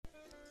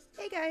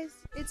guys,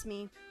 it's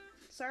me.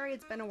 Sorry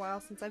it's been a while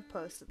since I've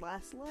posted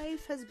last.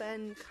 Life has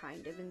been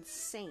kind of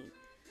insane.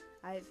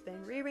 I've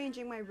been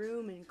rearranging my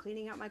room and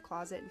cleaning out my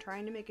closet and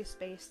trying to make a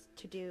space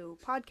to do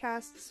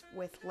podcasts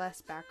with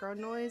less background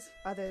noise,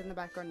 other than the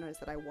background noise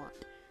that I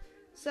want.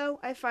 So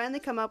I finally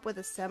come up with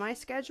a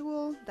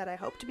semi-schedule that I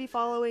hope to be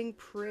following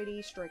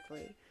pretty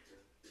strictly.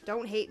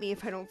 Don't hate me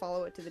if I don't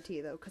follow it to the T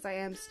though, because I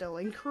am still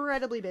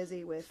incredibly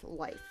busy with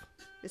life,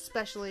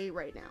 especially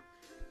right now.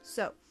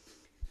 So,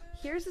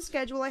 here's the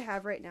schedule I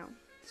have right now.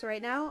 So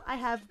right now, I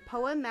have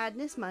Poem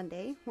Madness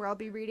Monday, where I'll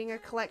be reading a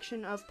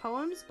collection of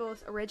poems,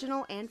 both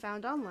original and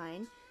found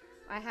online.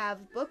 I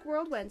have Book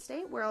World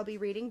Wednesday, where I'll be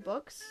reading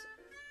books,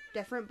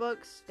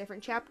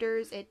 different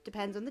chapters. It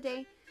depends on the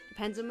day,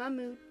 depends on my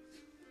mood.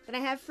 Then I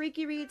have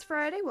Freaky Reads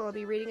Friday, where I'll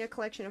be reading a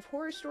collection of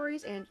horror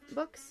stories and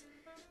books.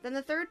 Then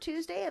the third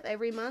Tuesday of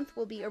every month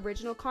will be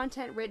original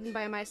content written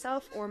by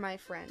myself or my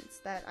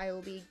friends that I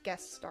will be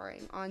guest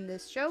starring on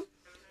this show.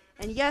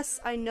 And yes,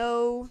 I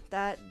know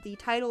that the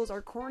titles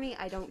are corny.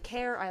 I don't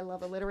care. I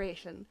love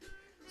alliteration.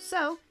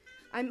 So,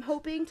 I'm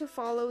hoping to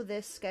follow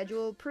this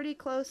schedule pretty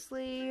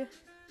closely.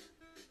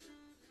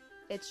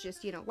 It's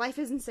just, life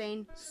is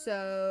insane,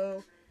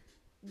 so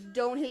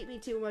don't hate me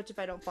too much if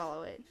I don't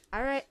follow it.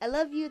 Alright, I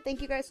love you.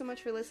 Thank you guys so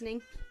much for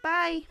listening.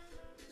 Bye!